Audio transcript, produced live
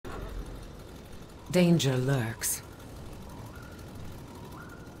Danger lurks.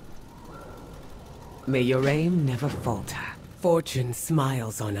 May your aim never falter. Fortune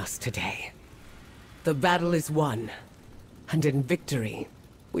smiles on us today. The battle is won, and in victory,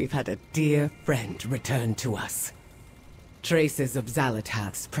 we've had a dear friend return to us. Traces of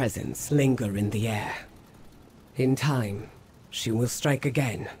Xal'atath's presence linger in the air. In time, she will strike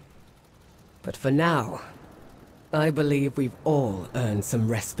again. But for now, I believe we've all earned some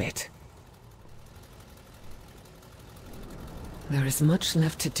respite. There is much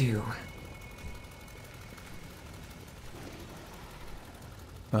left to do.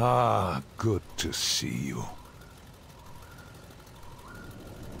 Ah, good to see you.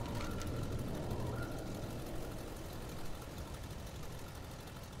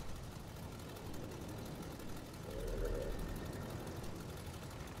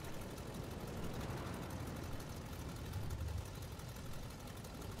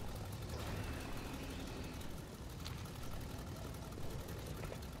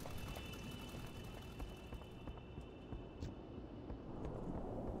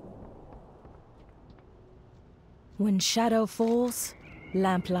 When shadow falls,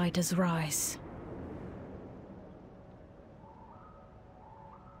 lamplighters rise.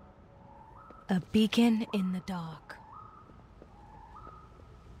 A beacon in the dark.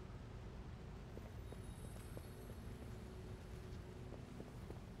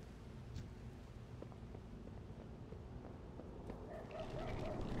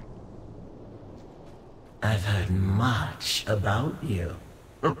 I've heard much about you.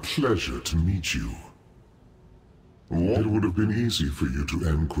 A pleasure to meet you. It would have been easy for you to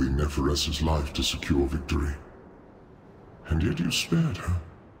end Queen Neferessa's life to secure victory. And yet you spared her.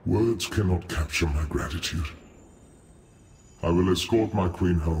 Words cannot capture my gratitude. I will escort my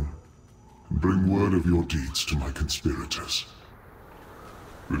queen home, and bring word of your deeds to my conspirators.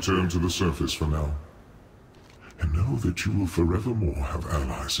 Return to the surface for now, and know that you will forevermore have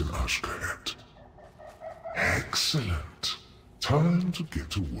allies in Ashkahet. Excellent. Time to get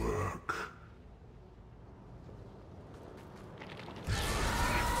to work.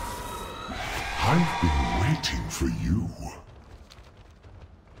 I've been waiting for you.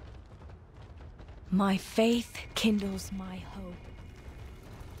 My faith kindles my hope.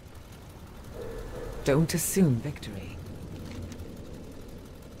 Don't assume victory.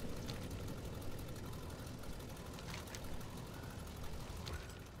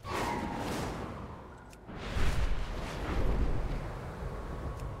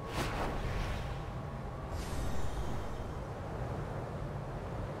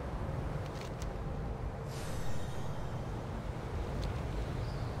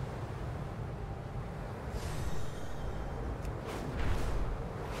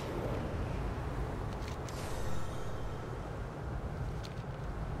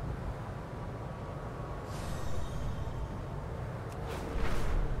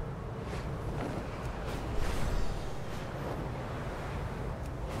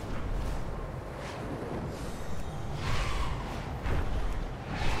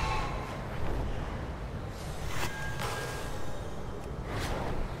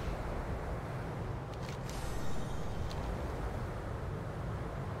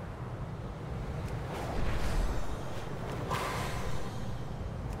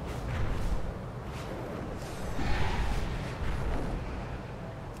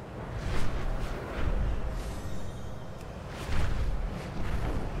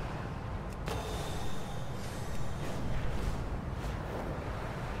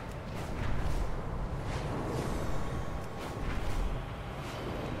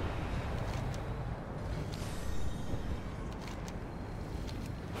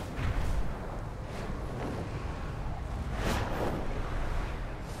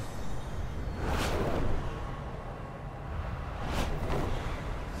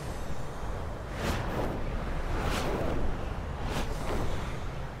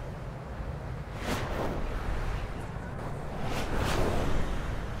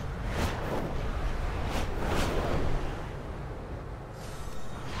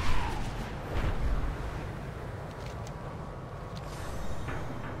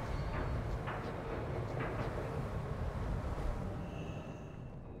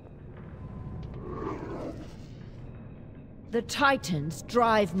 The Titans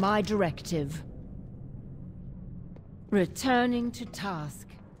drive my directive. Returning to task.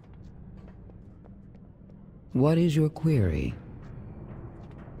 What is your query?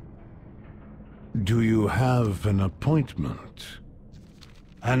 Do you have an appointment?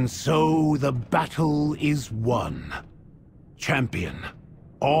 And so the battle is won. Champion,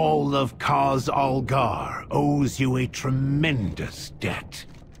 all of Kaz Algar owes you a tremendous debt.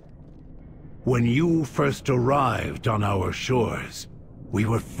 When you first arrived on our shores, we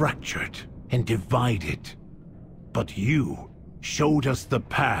were fractured and divided. But you showed us the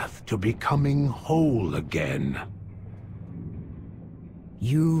path to becoming whole again.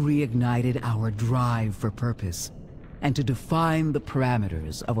 You reignited our drive for purpose, and to define the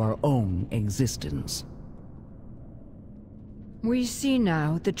parameters of our own existence. We see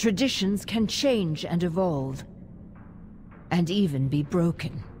now that traditions can change and evolve, and even be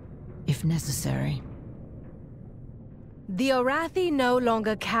broken, if necessary. The Orathi no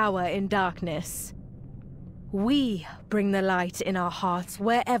longer cower in darkness. We bring the light in our hearts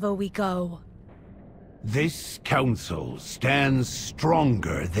wherever we go. This council stands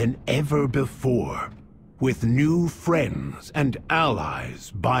stronger than ever before, with new friends and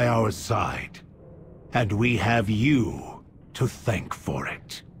allies by our side. And we have you to thank for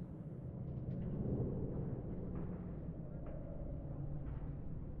it.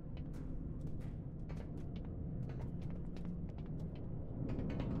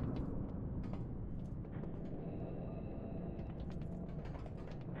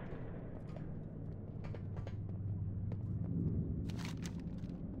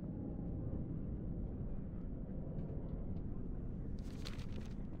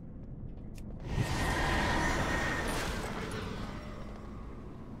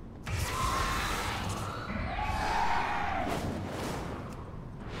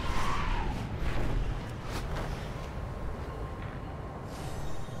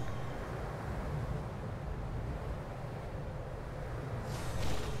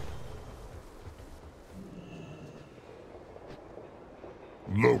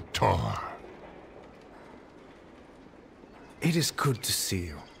 Loktar. It is good to see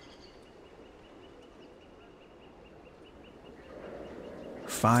you.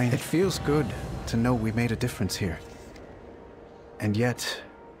 Fine. It feels good to know we made a difference here. And yet,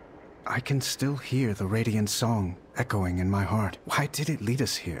 I can still hear the Radiant song echoing in my heart. Why did it lead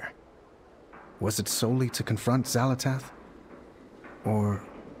us here? Was it solely to confront Xalatath? Or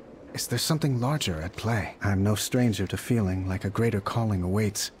is there something larger at play? I'm no stranger to feeling like a greater calling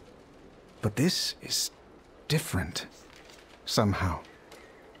awaits. But this is different. Somehow.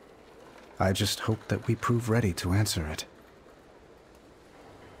 I just hope that we prove ready to answer it.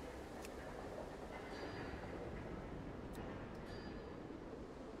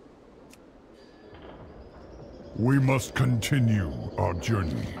 We must continue our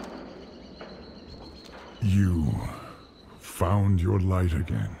journey. You found your light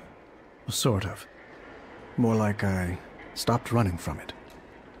again. Sort of. More like I stopped running from it.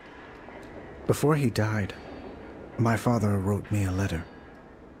 Before he died, my father wrote me a letter.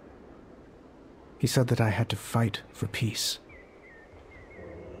 He said that I had to fight for peace.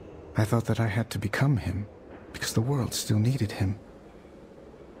 I thought that I had to become him because the world still needed him.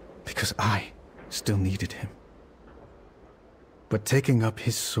 Because I still needed him. But taking up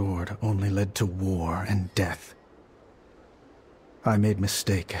his sword only led to war and death. I made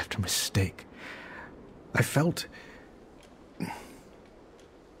mistake after mistake. I felt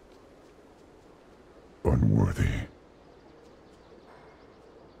unworthy.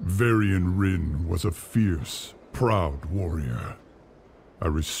 Varian Rin was a fierce, proud warrior. I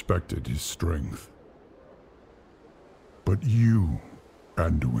respected his strength. But you,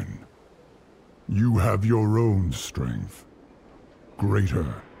 Anduin, you have your own strength.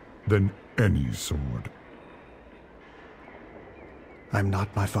 Greater than any sword. I'm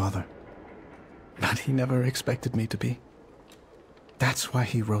not my father. But he never expected me to be. That's why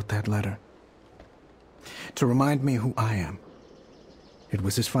he wrote that letter. To remind me who I am. It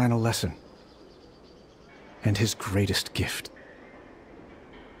was his final lesson. And his greatest gift.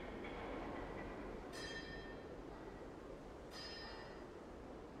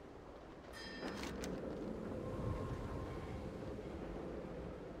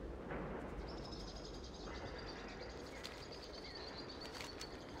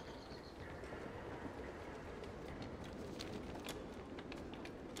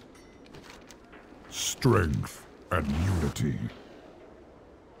 Strength and unity.